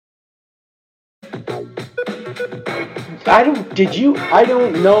I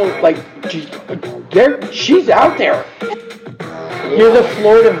don't know, like, she's out there. You're the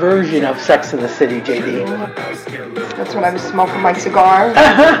Florida version of Sex in the City, JD. That's when I was smoking my cigar.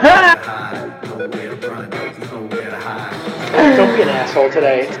 Don't be an asshole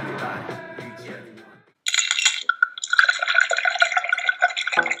today.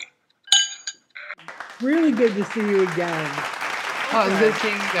 Really good to see you again. Oh, it's good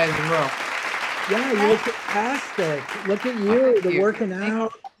seeing you guys as well. Yeah, you look fantastic. Look at you, the working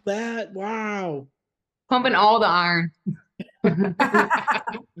out, that. Wow. Pumping all the iron.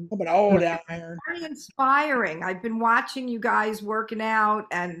 Pumping all that iron. Very inspiring. I've been watching you guys working out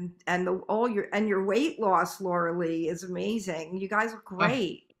and your weight loss, Laura Lee, is amazing. You guys look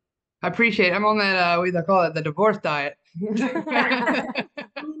great. I appreciate it. I'm on that, what do they call it, the divorce diet. You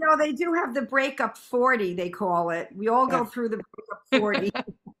know, they do have the breakup 40, they call it. We all go through the breakup 40.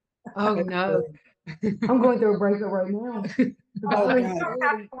 Oh, no. I'm going through a breakup right now. Oh, you don't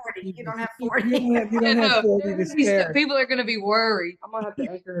have 40. You don't have 40. You don't have 40 to spare. People are going to be worried. I'm going to have to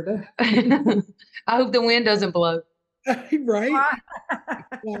anchor it. I hope the wind doesn't blow. Right?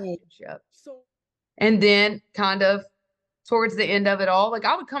 And then kind of towards the end of it all, like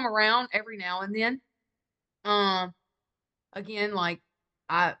I would come around every now and then. Again, like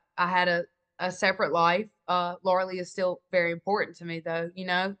I had a separate life. Laura Lee is still very important to me though, you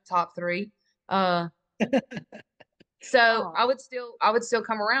know, top 3. So I would still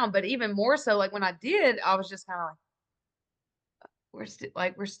come around, but even more so, like when I did, I was just kind of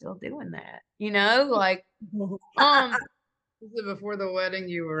like, we're still doing that, you know, like, before the wedding,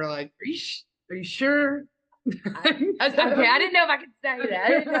 you were like, are you sure? Okay, I didn't know if I could say that. I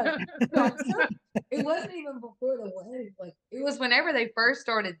didn't know. It wasn't even before the wedding. Like it was whenever they first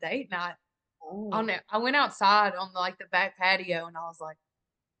started dating. I went outside on like the back patio, and I was like,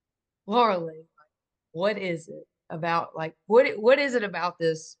 Laura Lee, what is it about? Like, what is it about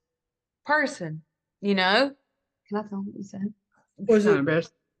this person? You know? Can I tell them what you said? Was it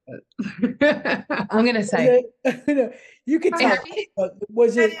best? I'm gonna say you could tell.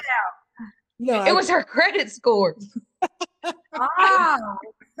 Was it? No, it was her credit score.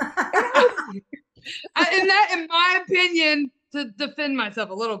 In my opinion, to defend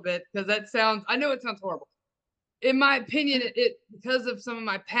myself a little bit, because I know it sounds horrible. In my opinion, it because of some of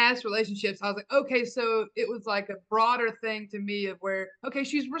my past relationships, I was like, okay, so it was like a broader thing to me of where, okay,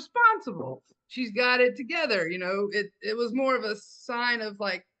 she's responsible. She's got it together. You know, it was more of a sign of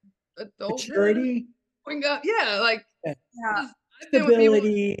like adulthood. Maturity. Yeah, like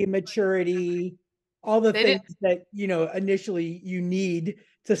stability, maturity, all the things that, you know, initially you need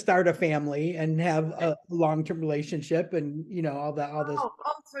to start a family and have a long-term relationship, and you know all this.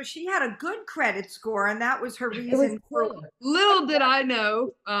 So she had a good credit score, and that was her reason for. Little did I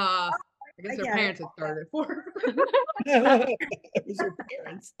know. I guess her parents had started it for her. It was her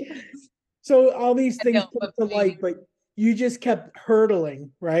parents. So all these things come to light, but you just kept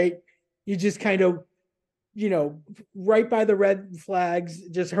hurdling, right? You just kind of, you know, right by the red flags,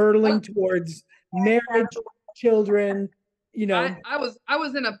 just hurtling towards marriage, children. You know, I was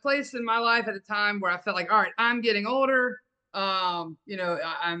in a place in my life at a time where I felt like, all right, I'm getting older. You know,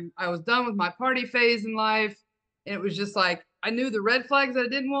 I was done with my party phase in life, and it was just like I knew the red flags that I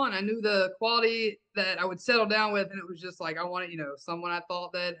didn't want. I knew the quality that I would settle down with, and it was just like I wanted, you know, someone I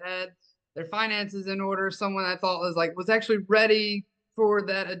thought that had their finances in order, someone I thought was actually ready for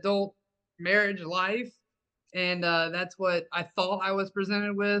that adult marriage life, and that's what I thought I was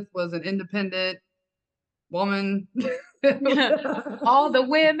presented with, was an independent woman. All the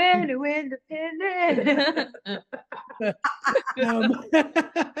women who independent. You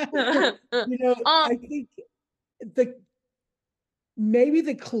know, I think maybe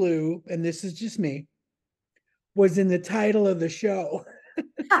the clue, and this is just me, was in the title of the show.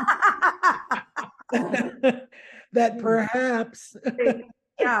 That perhaps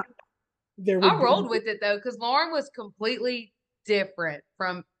I rolled with it though, because Lauren was completely different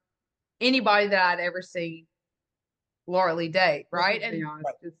from anybody that I'd ever seen Laura Lee date, right? And you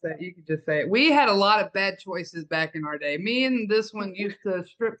could just say it. We had a lot of bad choices back in our day. Me and this one used to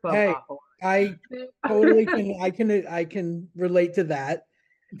strip club. Hey, I totally can relate to that.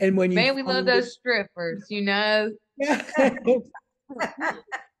 And when we love those strippers, you know.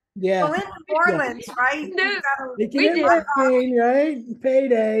 Yeah. Well, in New Orleans, right? We did, right?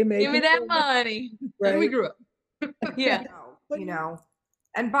 Payday, maybe. Give me that money. Right. We grew up. Yeah. You know.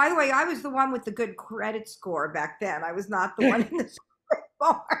 And by the way, I was the one with the good credit score back then. I was not the one in the strip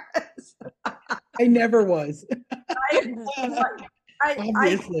bars. I never was.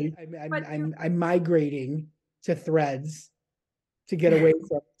 Obviously, I'm migrating to Threads to get away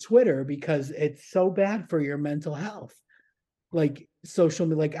from Twitter because it's so bad for your mental health. like social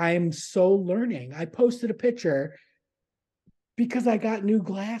media. Like I am so learning. I posted a picture because I got new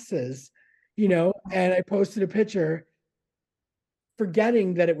glasses, and I posted a picture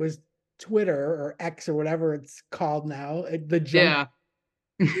forgetting that it was Twitter or X or whatever it's called now, the junk.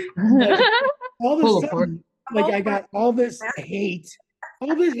 Yeah. All of a Pull apart. sudden, like I got all this hate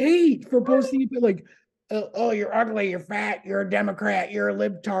for posting it, like, oh, you're ugly, you're fat, you're a Democrat, you're a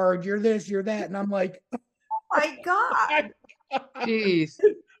libtard, you're this, you're that, and I'm like, Oh my God. Jeez.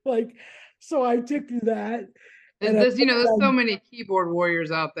 like, so I took that, and There's so many keyboard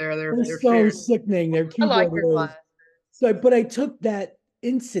warriors out there. they're They're so fierce. sickening. They're I like keyboard your warriors. glasses. So, but I took that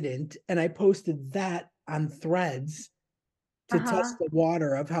incident and I posted that on Threads to test the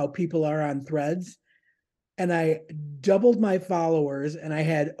water of how people are on Threads. And I doubled my followers and I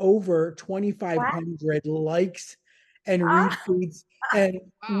had over 2,500 likes and retweets and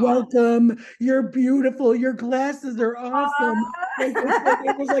welcome, you're beautiful, your glasses are awesome. Like,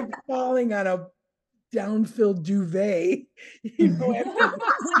 it was like falling on a downfilled duvet,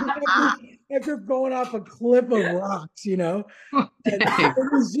 after going off a cliff of rocks, and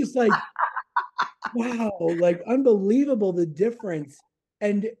it was just like, wow, like unbelievable the difference.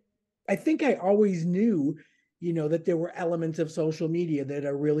 And I think I always knew, that there were elements of social media that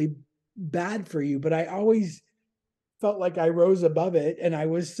are really bad for you, but I always felt like I rose above it and I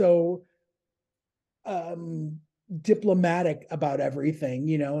was so diplomatic about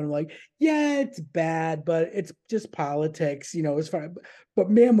everything, and like, yeah, it's bad, but it's just politics, it's fine. But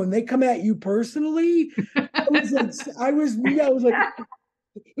man, when they come at you personally, I was like,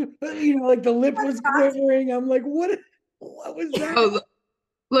 like the lip was quivering. I'm like, what was that? Oh,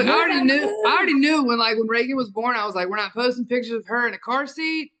 look, I already knew when Reagan was born, I was like, we're not posting pictures of her in a car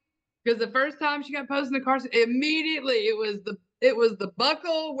seat. Because the first time she got posted in the car seat, immediately it was the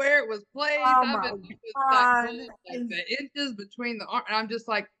buckle where it was placed. Oh I've been like the inches between the arm, and I'm just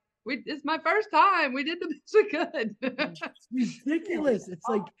like, it's my first time. We did the best we could. It's ridiculous. It's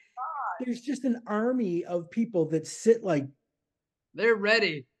like there's just an army of people that sit like they're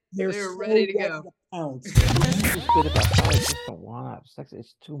ready. They're so ready to go. This bit about I just don't want to have sex.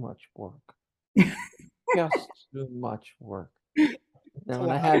 It's too much work. Just too much work. Now, when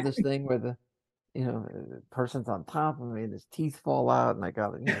I have this thing where the person's on top of me and his teeth fall out and I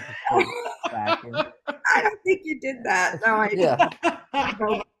got it, back in. I don't think you did that. No, I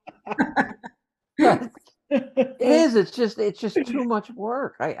It is. It's just too much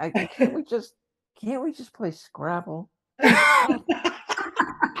work. I can't we just play Scrabble?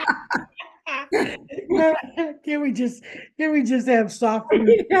 Can we just have soft food?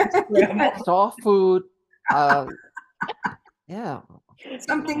 Soft food. Yeah.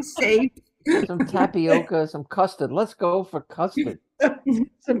 Something safe. Some tapioca, some custard. Let's go for custard.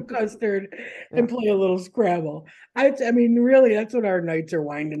 Some custard and play a little Scrabble. I mean, really, that's what our nights are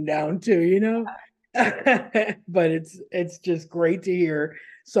winding down to, But it's just great to hear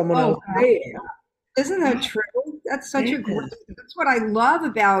someone else say it. Isn't that true? That's such a great, that's what I love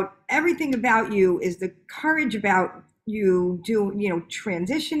about everything about you is the courage about you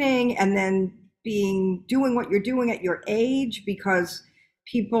transitioning and then doing what you're doing at your age, because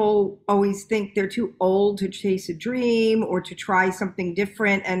people always think they're too old to chase a dream or to try something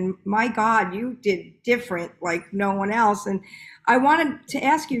different. And my God, you did different like no one else. And I wanted to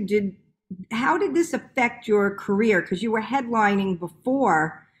ask you, how did this affect your career? Because you were headlining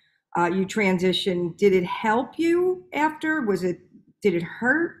before you transitioned. Did it help you after? Did it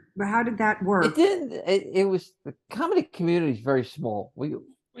hurt? How did that work? It didn't. It was, the comedy community is very small.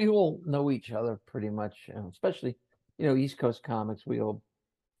 We all know each other pretty much, especially East Coast comics. We all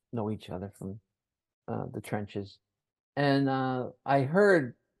know each other from the trenches. And I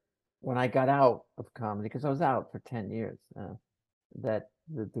heard when I got out of comedy, because I was out for 10 years, that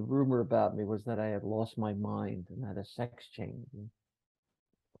the rumor about me was that I had lost my mind and had a sex change. And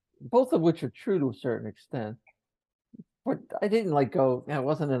both of which are true to a certain extent. But I didn't go, I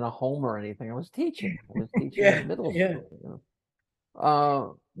wasn't in a home or anything. I was teaching. In middle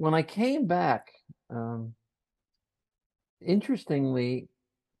school. When I came back, interestingly,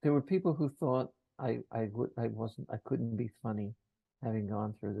 there were people who thought I couldn't be funny, having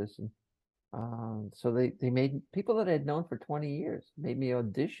gone through this, and so they made people that I had known for 20 years made me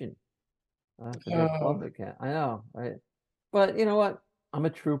audition for their club again. I know, right? But you know what? I'm a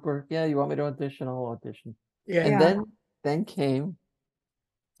trooper. Yeah, you want me to audition? I'll audition. Yeah. And then came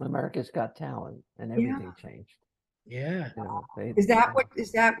America's Got Talent, and everything changed. Yeah. Was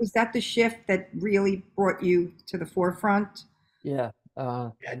that the shift that really brought you to the forefront? Yeah.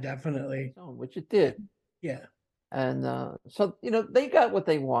 Yeah, definitely. Which it did. Yeah. And so they got what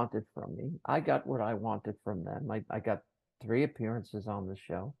they wanted from me. I got what I wanted from them. I got 3 appearances on the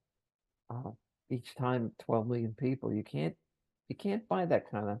show. Each time 12 million people. You can't buy that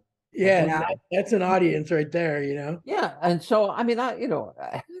kind of. Yeah, Yeah. that's an audience right there, you know. Yeah, and so I mean,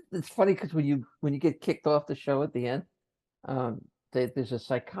 it's funny because when you get kicked off the show at the end, there's a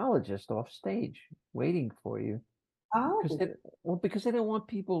psychologist off stage waiting for you because Oh. because they don't want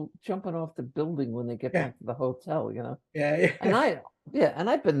people jumping off the building when they get Yeah. back to the hotel, you know. Yeah, And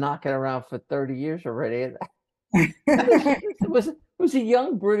I've been knocking around for 30 years already. It was a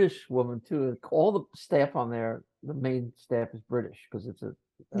young British woman too. All the staff on there, the main staff is British because it's a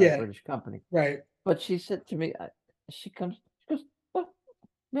Yeah. British company. right. But she said to me, she goes, well,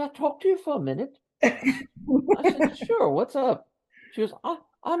 may I talk to you for a minute? I said, sure, what's up? She goes,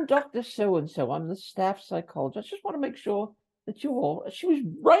 I'm Dr. So-and-so. I'm the staff psychologist. I just want to make sure that she was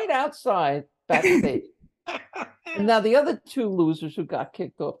right outside backstage. And now the other 2 losers who got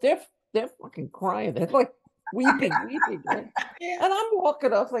kicked off, they're fucking crying. They're like weeping. Right? And I'm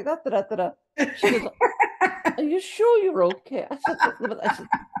walking off like that. She goes, are you sure you're okay? I said,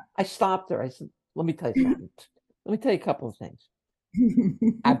 I stopped her. I said, let me tell you something. Let me tell you a couple of things.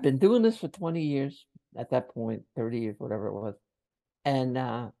 I've been doing this for 20 years at that point, 30 years, whatever it was. And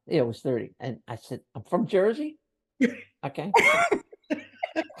it was 30. And I said, I'm from Jersey. Okay.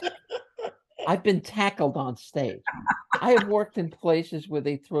 I've been tackled on stage. I have worked in places where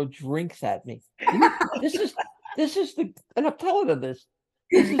they throw drinks at me. This is and I'm telling her this.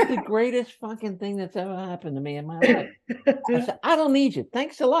 This is the greatest fucking thing that's ever happened to me in my life. I said, I don't need you.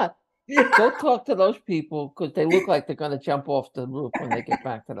 Thanks a lot. Go talk to those people because they look like they're going to jump off the roof when they get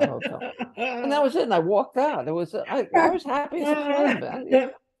back to the hotel. And that was it. And I walked out. I was happy as a clam,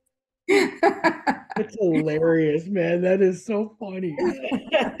 man. That's hilarious, man. That is so funny.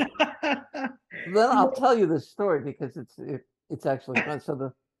 Then I'll tell you this story because it's actually fun.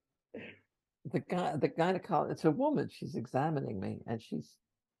 So the gynecologist, it's a woman. She's examining me, and she's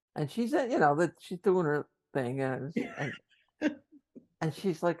that she's doing her thing, and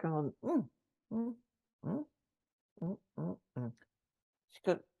she's like going, She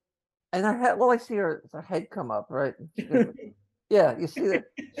goes, and her head. Well, I see her head come up, right? She goes, yeah, you see that?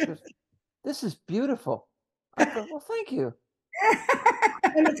 She goes, this is beautiful. I go, well, thank you.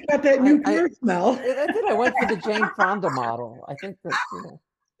 And it's got that new car smell. I went for the Jane Fonda model. I think that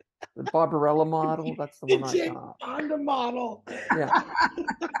the Barbarella model. That's the one I Jane got. Fonda model. Yeah.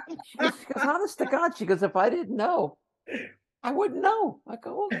 She goes, honest to God, she goes, if I didn't know, I wouldn't know. I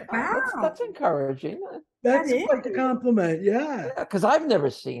go, well, Wow. that's encouraging. That's quite a compliment. Yeah. Because I've never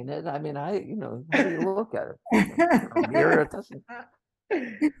seen it. I mean, how do you look at it? Mirror, it doesn't.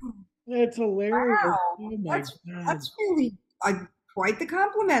 That's hilarious. Wow. Oh my God. That's really quite the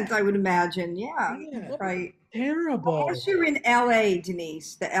compliment, I would imagine. Yeah. Right. Terrible. Unless you're in LA,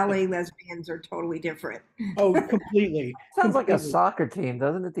 Denise. The LA lesbians are totally different. Oh, completely. Sounds like a soccer team,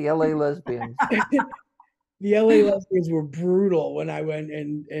 doesn't it? The LA Lesbians. The LA lesbians were brutal when I went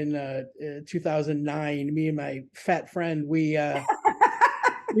in 2009. Me and my fat friend, we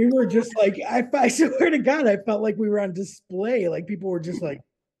were just like, I swear to God, I felt like we were on display. Like people were just like.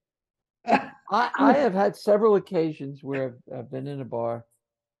 I have had several occasions where I've been in a bar,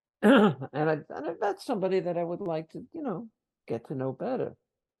 and I've met somebody that I would like to, get to know better,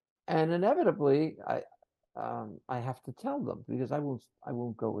 and inevitably I have to tell them because I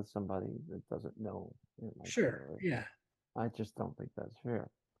won't go with somebody that doesn't know. Sure. Yeah. I just don't think that's fair.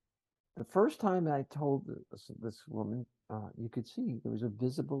 The first time I told this woman, you could see there was a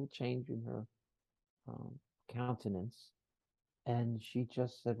visible change in her countenance, and she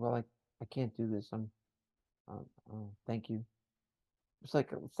just said, "Well, I can't do this. Thank you." It's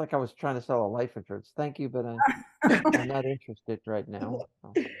like I was trying to sell a life insurance. Thank you, but I'm not interested right now.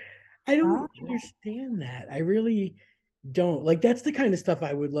 I don't understand that. I really don't. Like that's the kind of stuff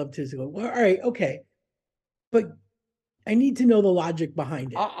I would love to go, well, all right, okay. But I need to know the logic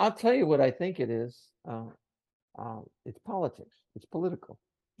behind it. I'll tell you what I think it is. It's politics. It's political.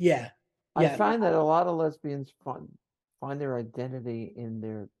 Yeah. I find that a lot of lesbians find their identity in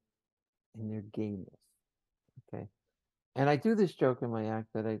their gayness. Okay. And I do this joke in my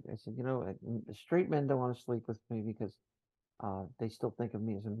act that I said, straight men don't want to sleep with me because they still think of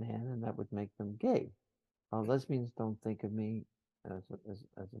me as a man, and that would make them gay. Lesbians don't think of me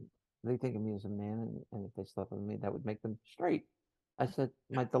they think of me as a man, and if they slept with me, that would make them straight. I said,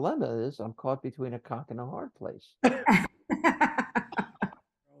 my dilemma is I'm caught between a cock and a hard place.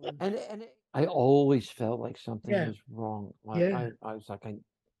 and I always felt like something was wrong. I was like, I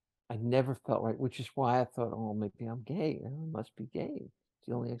never felt right, which is why I thought, oh, maybe I'm gay. I must be gay. It's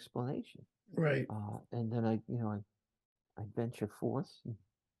the only explanation. Right. And then I venture forth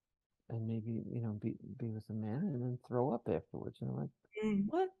and maybe, be with a man and then throw up afterwards. And I'm like, Mm.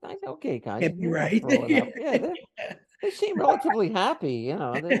 what? I said, okay, guys, Can't be they're not right. throwing up. Yeah, they seem relatively happy.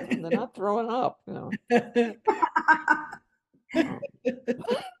 They're not throwing up. That's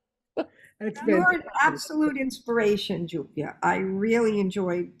You're an fantastic. absolute inspiration, Julia. I really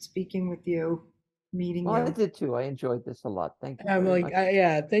enjoyed speaking with you, meeting Well, I you. did too. I enjoyed this a lot. Thank you I'm very like, much.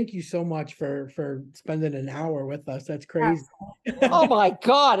 yeah, thank you so much for spending an hour with us. That's crazy. Oh my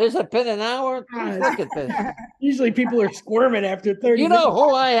God, has it been an hour? Please God. look at this. Usually people are squirming after 30 You know minutes.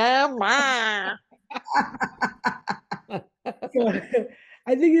 who I am? Ah. So,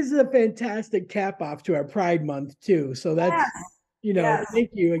 I think this is a fantastic cap off to our Pride Month too. So that's, Yes.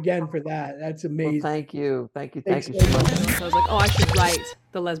 thank you again for that. That's Well, amazing. thank you. Thank you. Thanks Thank you so so much. much. So I was like, oh, I should write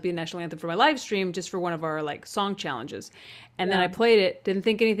the lesbian national anthem for my live stream just for one of our like song challenges. And then I played it, didn't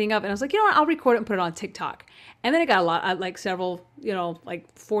think anything of it. And I was like, you know what, I'll record it and put it on TikTok. And then it got a lot, like several,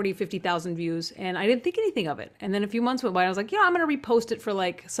 like 40, 50,000 views. And I didn't think anything of it. And then a few months went by and I was like, I'm going to repost it for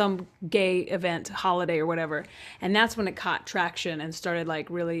like some gay event, holiday or whatever. And that's when it caught traction and started like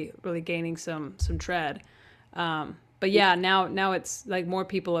really, really gaining some tread. But yeah, now it's like more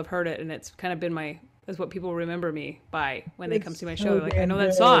people have heard it and it's kind of been that's what people remember me by when they come see my show. Like, I know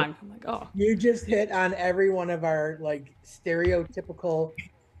that song. I'm like, oh. You just hit on every one of our like stereotypical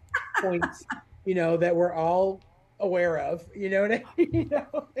points, that we're all aware of. You know what I mean?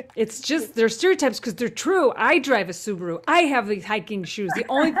 It's just, they're stereotypes because they're true. I drive a Subaru. I have these hiking shoes. The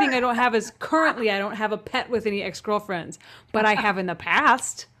only thing I don't have is currently I don't have a pet with any ex-girlfriends, but I have in the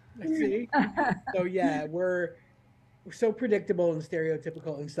past. See? So yeah, we're so predictable and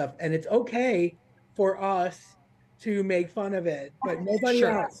stereotypical and stuff. And it's okay for us to make fun of it, but nobody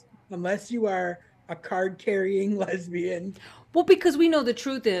Sure. else, unless you are a card-carrying lesbian. Well, because we know the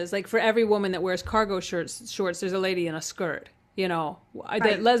truth is, like, for every woman that wears cargo shorts, there's a lady in a skirt.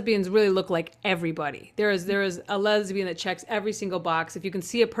 That lesbians really look like everybody. There is a lesbian that checks every single box. If you can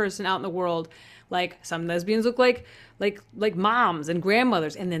see a person out in the world, like some lesbians look like moms and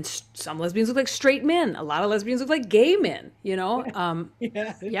grandmothers, and then some lesbians look like straight men. A lot of lesbians look like gay men.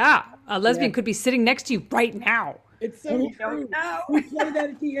 Yeah. A lesbian could be sitting next to you right now. It's so true. We play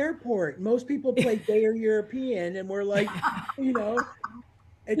that at the airport. Most people play gay or European, and we're like,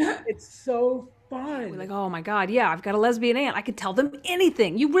 it's so fun. We're like, oh my God, yeah, I've got a lesbian aunt. I can tell them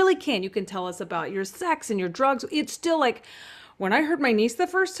anything. You really can. You can tell us about your sex and your drugs. It's still like, when I heard my niece the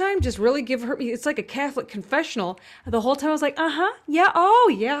first time, just really give her, it's like a Catholic confessional. The whole time I was like, yeah,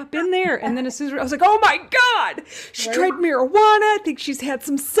 oh yeah, been there. And then as soon as I was like, oh my God, she tried marijuana. I think she's had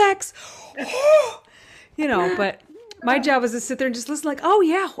some sex. But my job is to sit there and just listen like, oh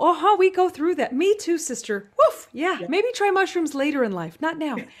yeah, we go through that. Me too, sister. Woof, yeah. Maybe try mushrooms later in life. Not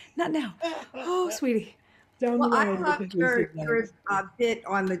now. Oh, sweetie. Down the Well, I line, loved your bit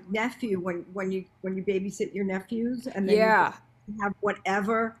on the nephew when you babysit your nephews, and then you have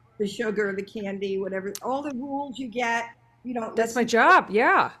whatever, the sugar, the candy, whatever, all the rules you get. You don't. That's my job.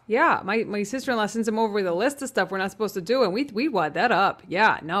 Yeah. My sister-in-law sends him over with a list of stuff we're not supposed to do, and we wad that up.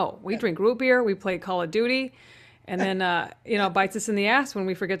 Yeah, no, we drink root beer, we play Call of Duty, and then bites us in the ass when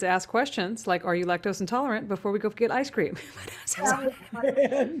we forget to ask questions like, "Are you lactose intolerant?" before we go get ice cream.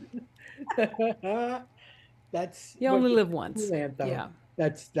 That's you only live once. Yeah,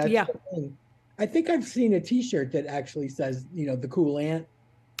 that's the thing. I think I've seen a T-shirt that actually says, the cool aunt.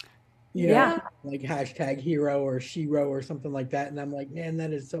 Like #hero or shero or something like that, and I'm like, man,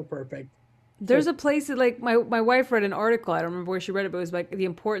 that is so perfect. There's a place that, like, my wife read an article. I don't remember where she read it, but it was like the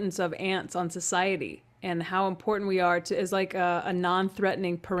importance of aunts on society and how important we are as like a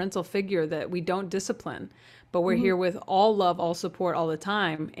non-threatening parental figure that we don't discipline, but we're here with all love, all support, all the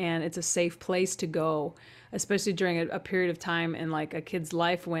time, and it's a safe place to go, especially during a period of time in like a kid's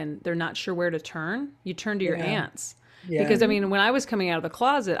life when they're not sure where to turn. You turn to your aunts. Yeah. Because when I was coming out of the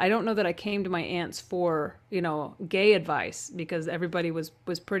closet, I don't know that I came to my aunts for, gay advice, because everybody was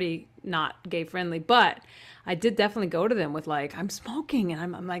pretty not gay friendly, but I did definitely go to them with like, I'm smoking and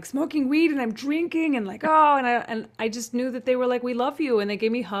I'm like smoking weed and I'm drinking and like, and I just knew that they were like, we love you. And they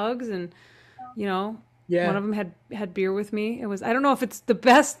gave me hugs and, one of them had beer with me. It was, I don't know if it's the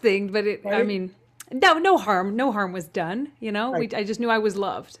best thing, but no harm was done, Right. I just knew I was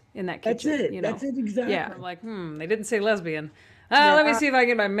loved in that kitchen. That's it, exactly. Yeah, I'm like, they didn't say lesbian. Let me see if I can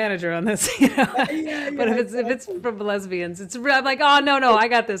get my manager on this. But if it's from lesbians, I'm like, oh no, I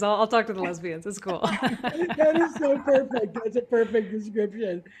got this. I'll talk to the lesbians. It's cool. That is so perfect. That's a perfect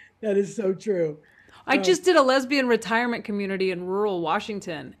description. That is so true. I just did a lesbian retirement community in rural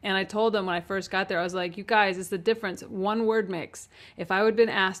Washington. And I told them when I first got there, I was like, you guys, it's the difference. One word mix. If I would have been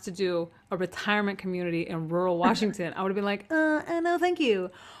asked to do a retirement community in rural Washington, I would have been like, no, thank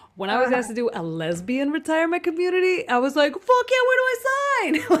you. When I was asked to do a lesbian retirement community, I was like, fuck yeah, where do I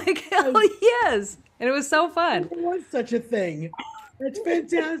sign? Like, hell yes. And it was so fun. There was such a thing. That's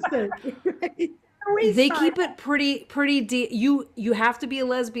fantastic. They keep it pretty deep. You have to be a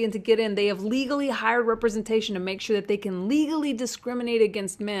lesbian to get in. They have legally hired representation to make sure that they can legally discriminate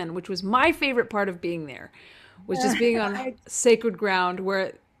against men, which was my favorite part of being there, was just being on sacred ground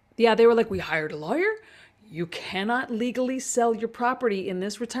where, yeah, they were like, we hired a lawyer. You cannot legally sell your property in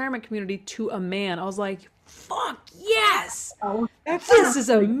this retirement community to a man. I was like, fuck yes. This is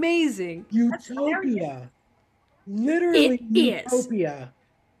amazing. Utopia. Literally utopia.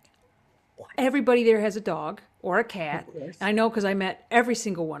 Everybody there has a dog or a cat. I know because I met every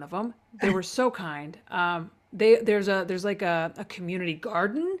single one of them. They were so kind. There's like a community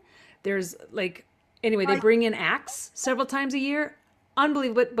garden. There's like, anyway, they bring in acts several times a year.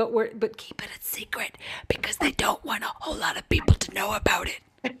 Unbelievable, but keep it a secret because they don't want a whole lot of people to know about it.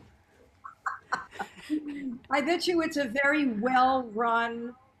 I bet you it's a very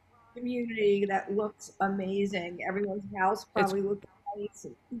well-run community that looks amazing. Everyone's house probably looks nice.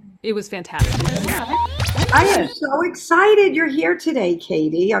 It was fantastic. I am so excited you're here today,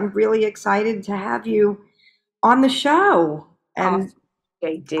 Katie. I'm really excited to have you on the show. And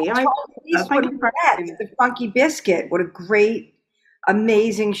JD, the Funky Biscuit. What a great,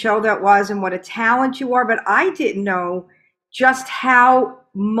 amazing show that was, and what a talent you are. But I didn't know just how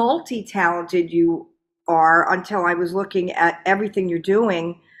multi-talented you are until I was looking at everything you're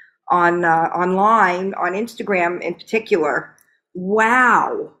doing on online, on Instagram in particular.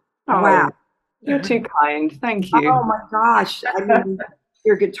 Wow. Wow. You're too kind. Thank you. Oh my gosh. I mean,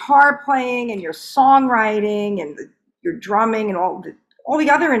 your guitar playing and your songwriting and your drumming and all the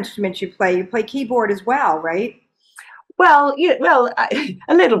other instruments you play. You play keyboard as well, right? Well, yeah,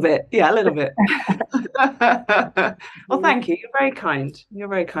 a little bit. Yeah, a little bit. Well, thank you. You're very kind. You're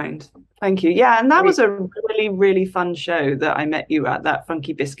very kind. Thank you. Yeah, and that was a really, really fun show that I met you at. That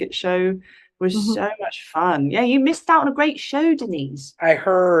Funky Biscuit show it was so much fun. Yeah, you missed out on a great show, Denise. I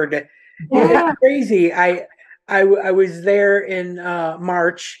heard. Yeah. It's crazy. I was there in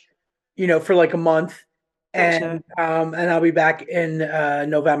March, for like a month, and I'll be back in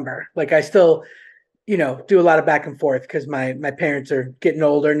November. Like I still, do a lot of back and forth because my parents are getting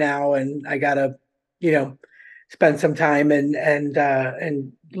older now, and I gotta, spend some time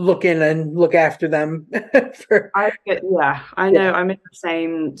and look in and look after them. I know. I'm in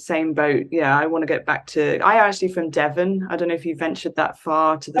the same boat. Yeah, I want to get back to. I actually from Devon. I don't know if you ventured that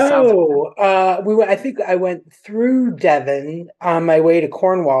far to the south. I think I went through Devon on my way to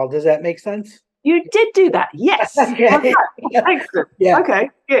Cornwall. Does that make sense? You did do that, yes. Okay. Excellent. Yeah. Okay.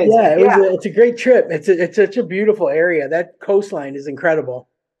 Good. Yeah, it's a great trip. It's such a beautiful area. That coastline is incredible.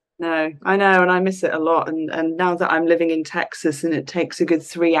 No, I know, and I miss it a lot. And now that I'm living in Texas, and it takes a good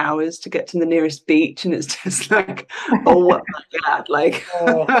 3 hours to get to the nearest beach, and it's just like, oh my God, like,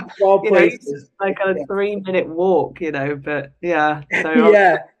 all places. Like a 3-minute walk, But yeah, so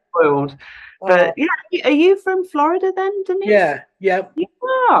yeah, I'm spoiled. But yeah, are you from Florida then, Denise? Yeah, yep. You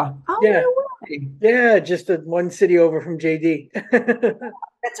are. Oh, yeah. No way. Yeah, just one city over from JD.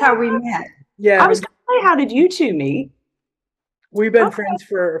 That's how we met. Yeah, I was going to say, how did you two meet? We've been friends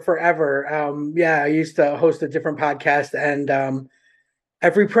for forever. I used to host a different podcast, and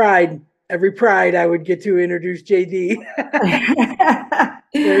every Pride I would get to introduce JD.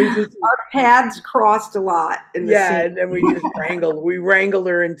 Our paths crossed a lot. And then we just wrangled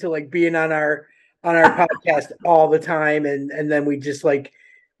her into like being on our podcast all the time, and then we just like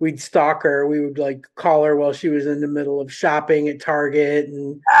we'd stalk her. We would like call her while she was in the middle of shopping at Target,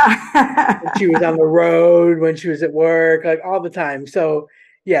 and when she was on the road, when she was at work, like all the time. So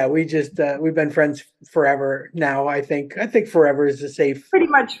yeah, we just we've been friends forever now. I think forever is a safe. Pretty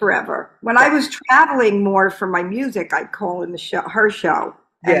much forever. When I was traveling more for my music, I'd call in her show,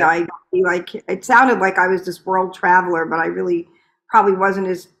 and I'd be like, it sounded like I was this world traveler, but I really probably wasn't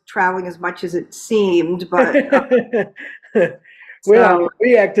as traveling as much as it seemed. But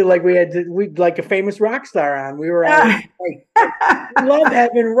we acted like we'd like a famous rock star on. We were all like, we love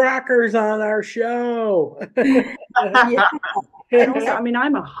having rockers on our show. And also, I mean,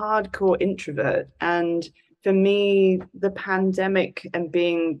 I'm a hardcore introvert, and for me, the pandemic and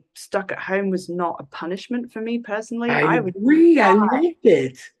being stuck at home was not a punishment for me personally. I agree. I loved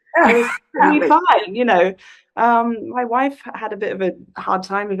it. I was really fine, my wife had a bit of a hard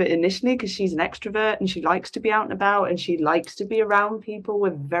time with it initially because she's an extrovert and she likes to be out and about and she likes to be around people. We're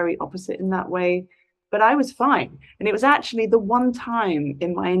very opposite in that way, but I was fine. And it was actually the one time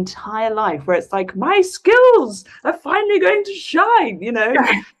in my entire life where it's like, my skills are finally going to shine,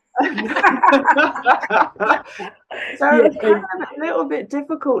 So it was kind of a little bit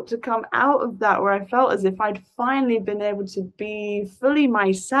difficult to come out of that, where I felt as if I'd finally been able to be fully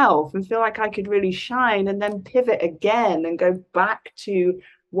myself and feel like I could really shine, and then pivot again and go back to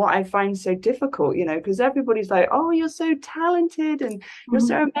what I find so difficult, you know, because everybody's like, oh, you're so talented and you're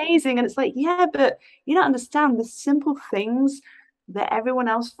so amazing. And it's like, yeah, but you don't understand the simple things that everyone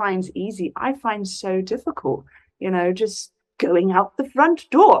else finds easy, I find so difficult, you know, just going out the front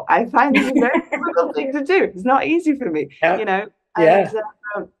door. I find it a very difficult thing to do. It's not easy for me, you know. And,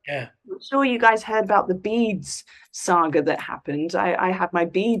 I'm sure you guys heard about the beads saga that happened. I had my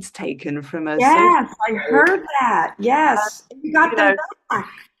beads taken from a Yes, I heard that. Yes, you got them back.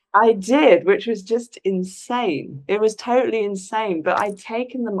 I did, which was just insane. It was totally insane. But I'd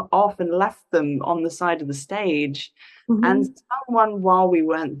taken them off and left them on the side of the stage. And someone, while we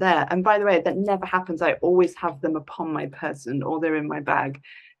weren't there, and by the way, that never happens. I always have them upon my person or they're in my bag.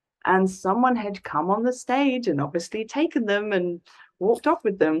 And someone had come on the stage and obviously taken them and walked off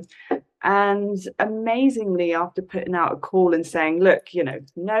with them. And amazingly, after putting out a call and saying, look, you know,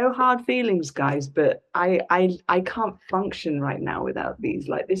 no hard feelings, guys, but I can't function right now without these.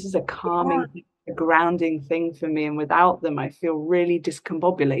 Like, this is a calming, a grounding thing for me. And without them, I feel really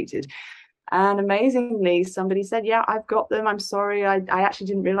discombobulated. And amazingly, somebody said, yeah, I've got them. I'm sorry. I actually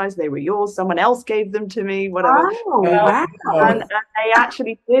didn't realize they were yours. Someone else gave them to me, whatever. Oh, wow. And they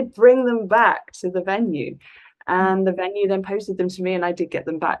actually did bring them back to the venue. And the venue then posted them to me and I did get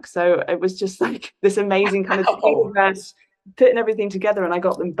them back. So it was just like this amazing kind of universe, putting everything together, and I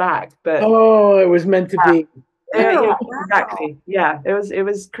got them back. But oh, it was meant to be. Yeah, exactly. Yeah, it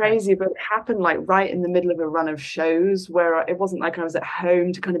was crazy, but it happened like right in the middle of a run of shows where it wasn't like I was at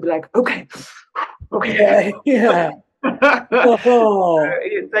home to kind of be like, okay. Yeah.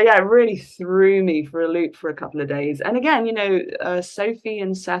 So yeah, it really threw me for a loop for a couple of days. And again, you know, Sophie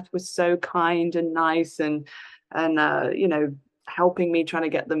and Seth were so kind and nice and you know, helping me trying to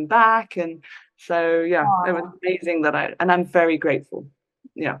get them back. And so yeah, it was amazing and I'm very grateful.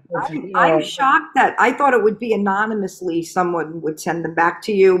 Yeah, I'm shocked that I thought it would be anonymously someone would send them back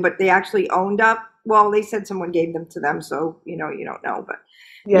to you, but they actually owned up. Well, they said someone gave them to them, so you know, you don't know, but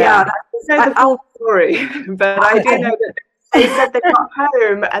yeah, that's the full story. But I do know that they said they got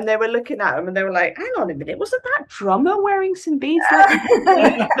home and they were looking at them and they were like, hang on a minute, wasn't that drummer wearing some beads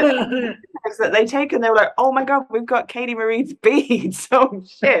that they take? And they were like, oh my god, we've got Katie Marie's beads. Oh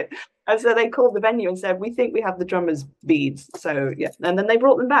shit. And so they called the venue and said, we think we have the drummer's beads. So yeah, and then they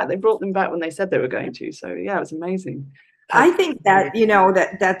brought them back. They brought them back when they said they were going to. So yeah, it was amazing. I think that, you know,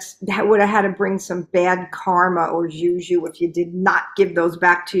 that would have had to bring some bad karma or juju if you did not give those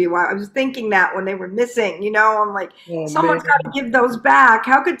back to you. I was thinking that when they were missing, you know, I'm like, someone's got to give those back.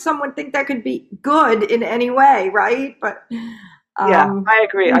 How could someone think that could be good in any way, right? But yeah, I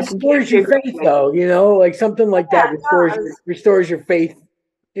agree. It restores your faith, though, you know, like something like that restores your faith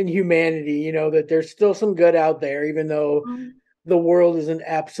in humanity, you know, that there's still some good out there, even though the world is an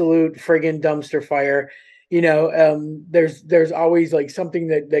absolute friggin' dumpster fire. You know, there's always like something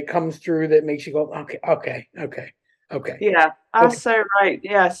that comes through that makes you go, okay. Yeah, that's so right.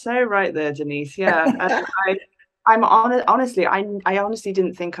 Yeah, so right there, Denise. Yeah, I'm honestly, I honestly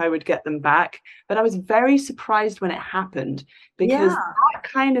didn't think I would get them back, but I was very surprised when it happened because that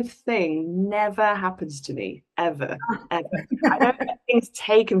kind of thing never happens to me ever. I don't get things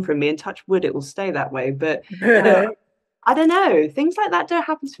taken from me, and touch wood, it will stay that way. But I don't know, things like that don't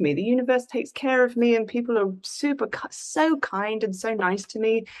happen to me. The universe takes care of me, and people are so kind and so nice to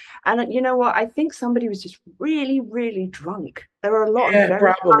me. And you know what? I think somebody was just really, really drunk. There were a lot of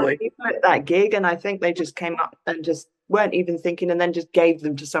very drunk people at that gig, and I think they just came up and just weren't even thinking, and then just gave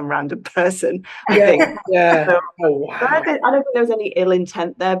them to some random person. I think. So, oh, wow. I don't think there was any ill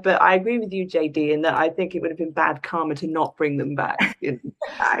intent there, but I agree with you, JD, in that I think it would have been bad karma to not bring them back.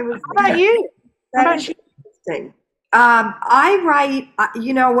 How about you? How about you? Interesting. I write,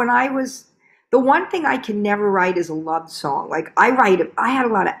 you know, the one thing I can never write is a love song. Like I had a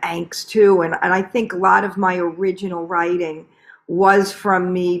lot of angst too. And I think a lot of my original writing was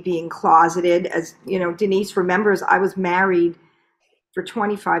from me being closeted. As you know, Denise remembers, I was married for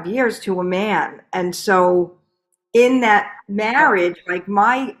 25 years to a man. And so in that marriage, like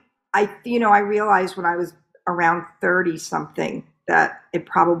I realized when I was around 30 something, that it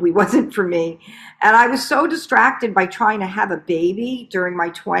probably wasn't for me. And I was so distracted by trying to have a baby during my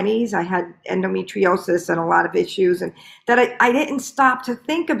 20s. I had endometriosis and a lot of issues, and that I didn't stop to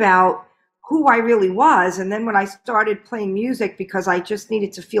think about who I really was. And then when I started playing music, because I just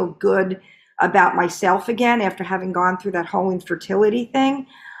needed to feel good about myself again after having gone through that whole infertility thing,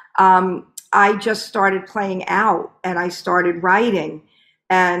 I just started playing out and I started writing.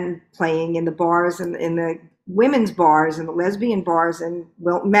 and playing in the bars and in the women's bars and the lesbian bars and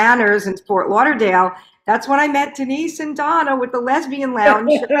Wilton Manors and Fort Lauderdale. That's when I met Denise and Donna with the Lesbian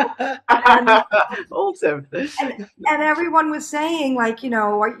Lounge. Awesome. And everyone was saying, like,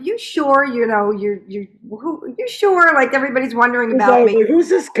 are you sure? You sure? Like, everybody's wondering about me. Who's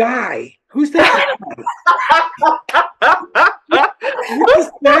this guy? Who's that? What's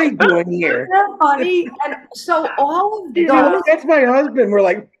this guy doing here? Isn't that funny? And so all of those, that's my husband. We're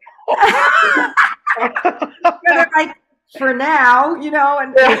like, they're like, for now, and you're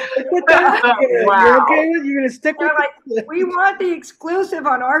okay with? You're gonna stick with like, we want the exclusive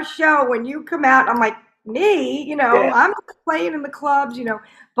on our show when you come out. I'm like, me, I'm playing in the clubs,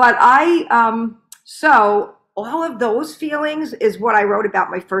 but so all of those feelings is what I wrote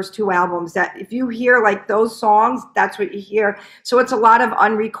about my first 2 albums. That if you hear like those songs, that's what you hear. So it's a lot of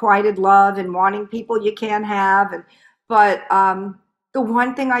unrequited love and wanting people you can't have, but the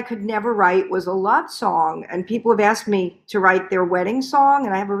one thing I could never write was a love song. And people have asked me to write their wedding song,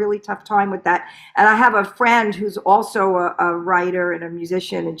 and I have a really tough time with that. And I have a friend who's also a writer and a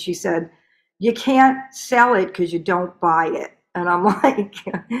musician, and she said, you can't sell it because you don't buy it. And I'm like,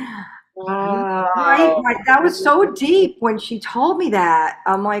 wow. Right? That was so deep when she told me that.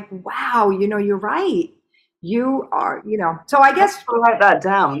 I'm like, wow, you're right. You are, so I guess I'll write that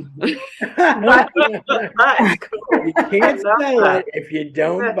down. You can't sell it if you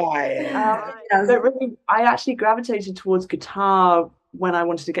don't buy it. Really, I actually gravitated towards guitar when I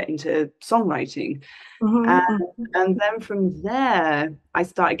wanted to get into songwriting. And then from there, I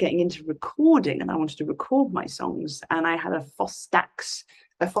started getting into recording, and I wanted to record my songs. And I had a Fostex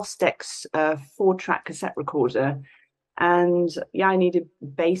 4-track cassette recorder. And I needed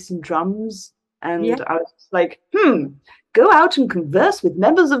bass and drums. And I was like, go out and converse with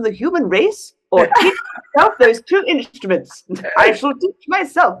members of the human race, or teach myself those 2 instruments. I shall teach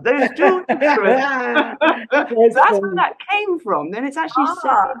myself those 2 instruments. That's where that came from. Then it's actually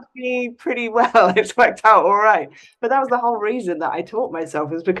served me pretty well. It's worked out all right. But that was the whole reason that I taught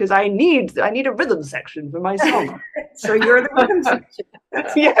myself, is because I need a rhythm section for my song. So you're the rhythm section.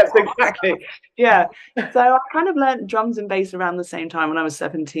 Yes, exactly. Yeah. So I kind of learned drums and bass around the same time when I was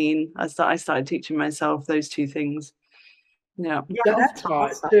 17. I started teaching myself those 2 things. Yeah.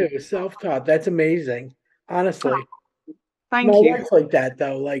 Self-taught too. Self-taught. That's amazing. Honestly. Thank my you. wife's like that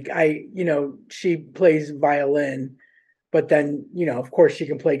though. Like she plays violin, but then, of course she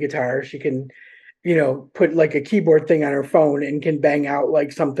can play guitar. She can, put like a keyboard thing on her phone and can bang out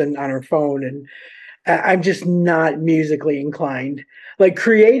like something on her phone. And I'm just not musically inclined. Like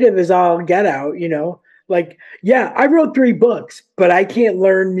creative is all get out, Like, I wrote 3 books, but I can't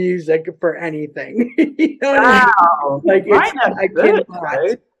learn music for anything. You know what I mean? Like, I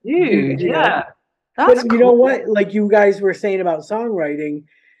cannot. Dude, yeah. But you know what? Like you guys were saying about songwriting,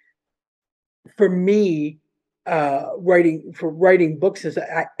 for me, writing books is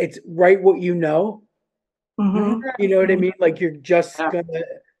it's write what you know. Mm-hmm. You know what I mean? Like you're just gonna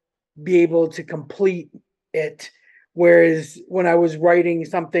be able to complete it. Whereas when I was writing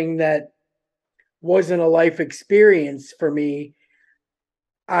something that wasn't a life experience for me,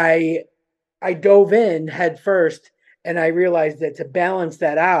 I dove in head first, and I realized that to balance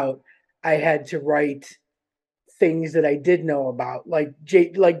that out, I had to write things that I did know about, like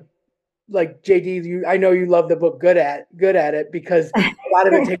JD. I know you love the book Good at It, because a lot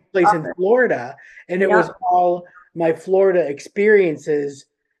of it takes place in Florida, and it was all my Florida experiences,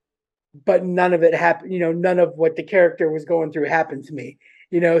 but none of it happened. None of what the character was going through happened to me.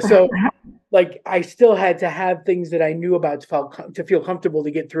 So like I still had to have things that I knew about to feel comfortable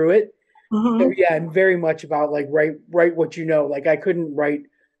to get through it. So I'm very much about like write what you know. Like I couldn't write,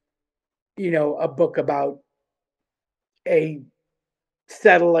 a book about a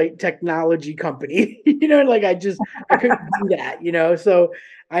satellite technology company. Like I couldn't do that. So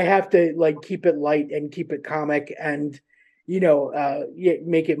I have to like keep it light and keep it comic and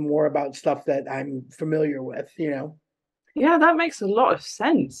make it more about stuff that I'm familiar with. Yeah, that makes a lot of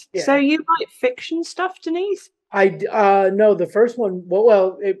sense. Yeah. So you write fiction stuff, Denise? No, the first one,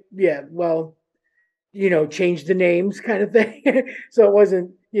 change the names kind of thing. So it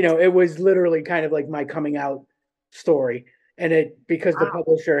wasn't, it was literally kind of like my coming out story. And because the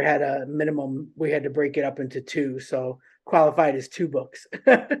publisher had a minimum, we had to break it up into 2. So qualified as 2 books.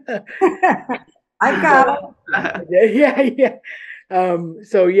 I got it. Yeah.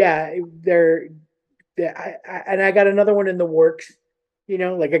 So yeah, I got another one in the works,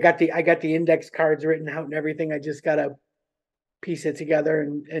 like I got the index cards written out and everything. I just got to piece it together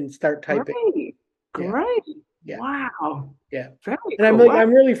and start typing. Great. Yeah. Wow. Yeah. Very and cool.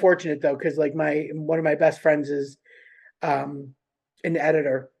 I'm really fortunate though, because like one of my best friends is an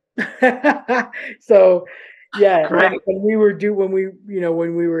editor. So yeah, Great. when we were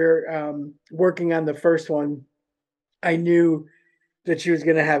working on the first one, I knew that she was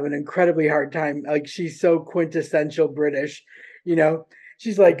going to have an incredibly hard time. Like, she's so quintessential British, you know.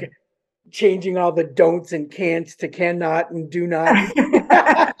 She's like changing all the don'ts and can'ts to cannot and do not.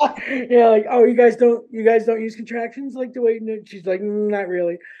 Yeah, like, oh, you guys don't use contractions like the way. She's like, not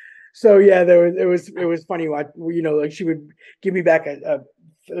really. So yeah, it was funny. Like, she would give me back a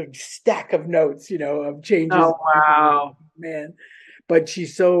stack of notes, of changes. Oh, wow. Man, but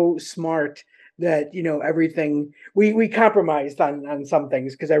she's so smart that everything we compromised on some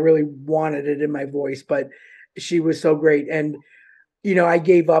things because I really wanted it in my voice, but she was so great. And I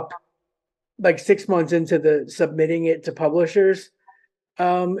gave up like 6 months into the submitting it to publishers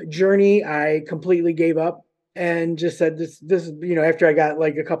journey. I completely gave up and just said this after I got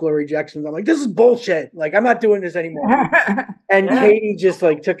like a couple of rejections, I'm like, this is bullshit, like I'm not doing this anymore. And Katie just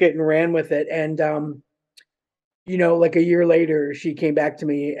like took it and ran with it. And like a year later, she came back to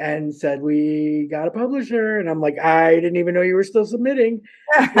me and said, we got a publisher. And I'm like, I didn't even know you were still submitting.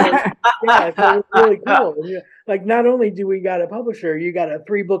 Yeah, so it was really cool. Like, not only do we got a publisher, you got a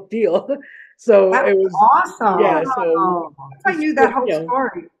 3-book deal. So That it was was awesome. Yeah, so I knew that whole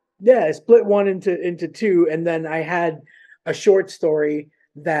story. Yeah, I split one into 2, and then I had a short story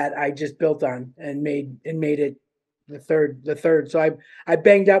that I just built on and made it the third. So I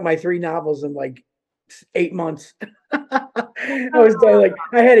banged out my 3 novels in like 8 months. I was done, like,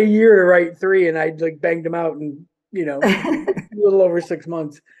 I had a year to write 3, and I like banged them out in a little over 6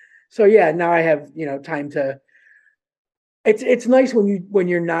 months. So yeah, now I have time to. It's nice when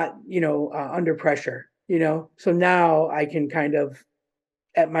you're not under pressure, So now I can kind of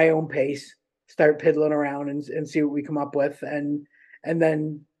at my own pace start piddling around and see what we come up with, and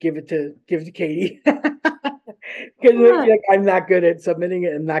then give it to Katie. Because like, I'm not good at submitting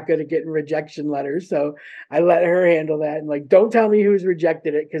it and not good at getting rejection letters, so I let her handle that. And like, don't tell me who's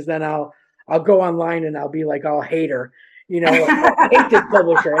rejected it, because then I'll go online and I'll be like, I'll hate her, like, I hate this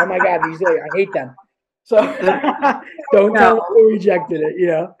publisher. Oh my god, I hate them. So don't tell me who rejected it,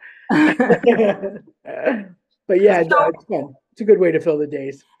 But yeah, it's fun. It's a good way to fill the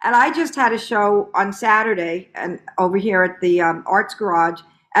days. And I just had a show on Saturday and over here at the Arts Garage,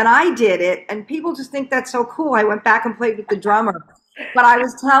 and I did it, and people just think that's so cool. I went back and played with the drummer, but I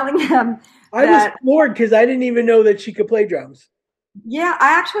was telling them I was floored because I didn't even know that she could play drums. Yeah,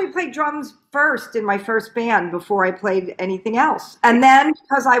 I actually played drums first in my first band before I played anything else. And then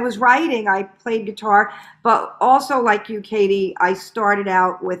because I was writing, I played guitar, but also like you, Katie, I started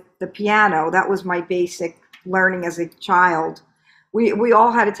out with the piano. That was my basic learning as a child. We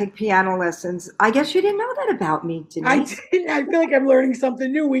all had to take piano lessons. I guess you didn't know that about me, Denise. I didn't. I feel like I'm learning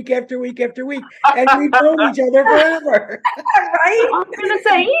something new week after week after week, and we've known each other forever. Right? I was going to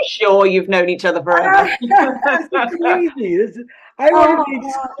say, are you sure you've known each other forever? It's crazy. I want to be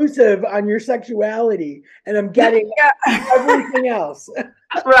exclusive on your sexuality, and I'm getting everything else.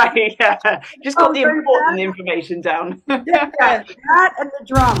 Right, yeah. Just got the important information down. That and the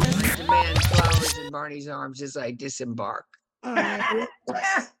drums. The man's flowers in Barney's arms as I disembark. I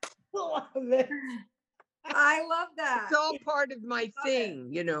love it. I love that. It's all part of my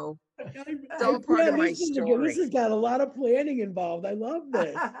thing, It's all Yeah, part of my this story. has got a lot of planning involved. I love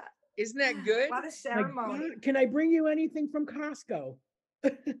this. Isn't that good? A lot of ceremony. Like, can I bring you anything from Costco?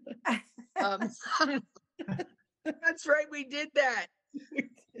 That's right, we did that.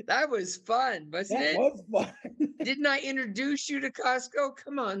 That was fun, wasn't it? That was fun. Didn't I introduce you to Costco?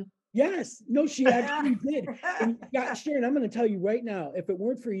 Come on. Yes. No, she actually did. And Sharon, I'm going to tell you right now, if it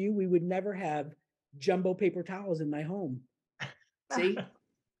weren't for you, we would never have jumbo paper towels in my home. See?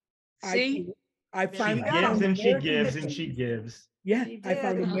 See? I She gives and she gives and she gives. Yeah, I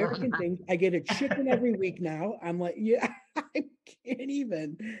found American things. I get a chicken every week now. I'm like, yeah, I can't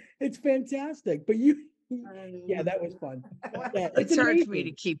even. It's fantastic. But yeah, that was fun. Yeah, It's hard for me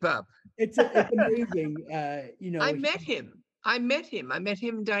to keep up. It's amazing. I met him. I met him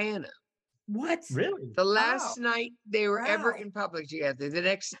and Diana. What? Really? The last night they were ever in public together.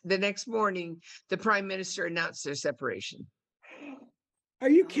 The next morning, the prime minister announced their separation. Are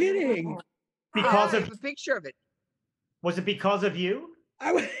you kidding? Because I of have a picture of it. Was it because of you?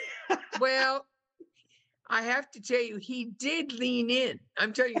 Well, I have to tell you, he did lean in.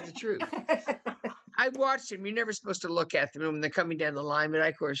 I'm telling you the truth. I watched him. You're never supposed to look at them when they're coming down the line, but I,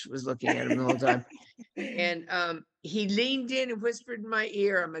 of course, was looking at him the whole time. And he leaned in and whispered in my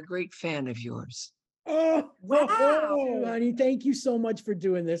ear, "I'm a great fan of yours." Oh, wow. Honey, thank you so much for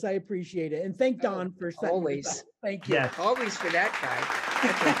doing this. I appreciate it. And thank Don for setting always. this up. Thank you. Yes. Always for that guy.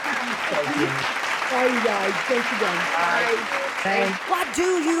 Thank you. Bye, you guys. Thanks again. Thanks. Why do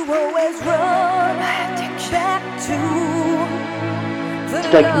you always run back to the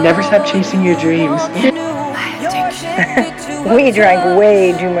Like, never stop chasing your dreams. We drank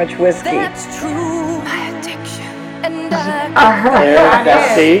way too much whiskey. That's true. My addiction. And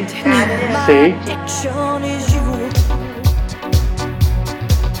I See? See? addiction is you.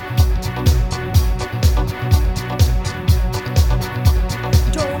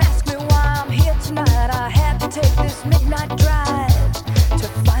 Don't ask me why I'm here tonight. I had to take this midnight drive to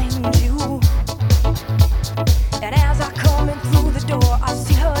find you. And as I come in through the door, I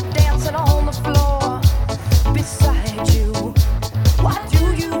see her dancing on the floor beside you. Why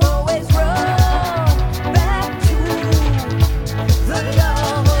do you always run back to the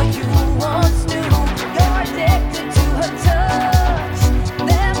lover you once knew? You're addicted to her touch,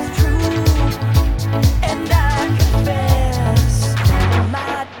 that's true. And I confess,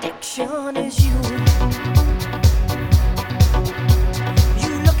 my addiction is you.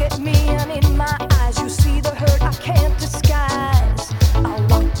 You look at me and in my eyes you see the hurt I can't disguise. I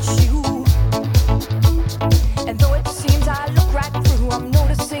watch you, and though it seems I look right through, I'm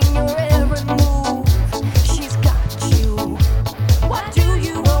noticing your every move. She's got you. Why do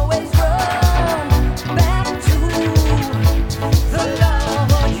you always run back to the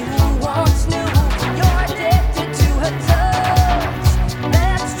lover you once knew? You're addicted to her touch,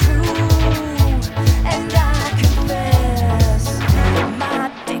 that's true. And I confess, my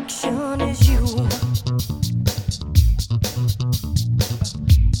addiction is you.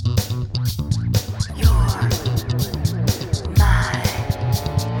 You're my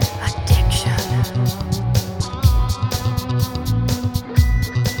addiction.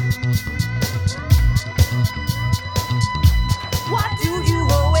 Why do you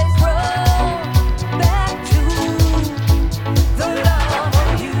always run back to the lover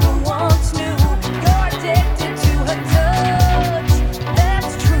you once knew? You're addicted to her touch,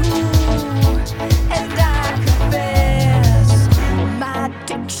 that's true. And I confess, my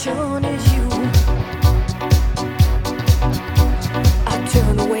addiction is you. I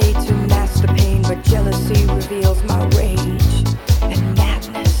turn away to mask the pain, but jealousy reveals my rage and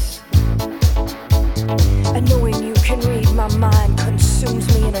madness. And knowing you can read my mind consumes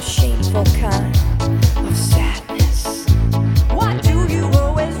me in a shameful kind of sadness. Why do you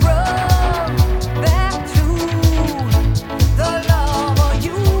always run back to the lover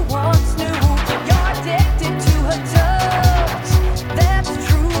you once knew? You're addicted to her touch, that's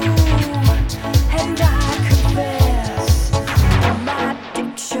true. And I confess, my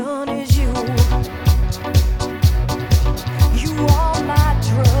addiction is you. You are my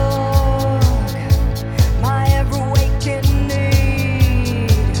drug, my ever waking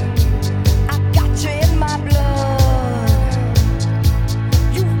need. I got you in my blood.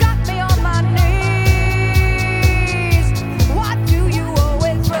 You've got me on my knees. Why do you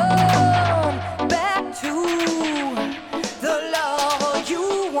always run back to the lover you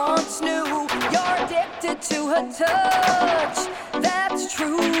once knew? You're addicted to her touch, that's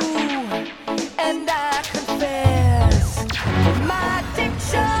true.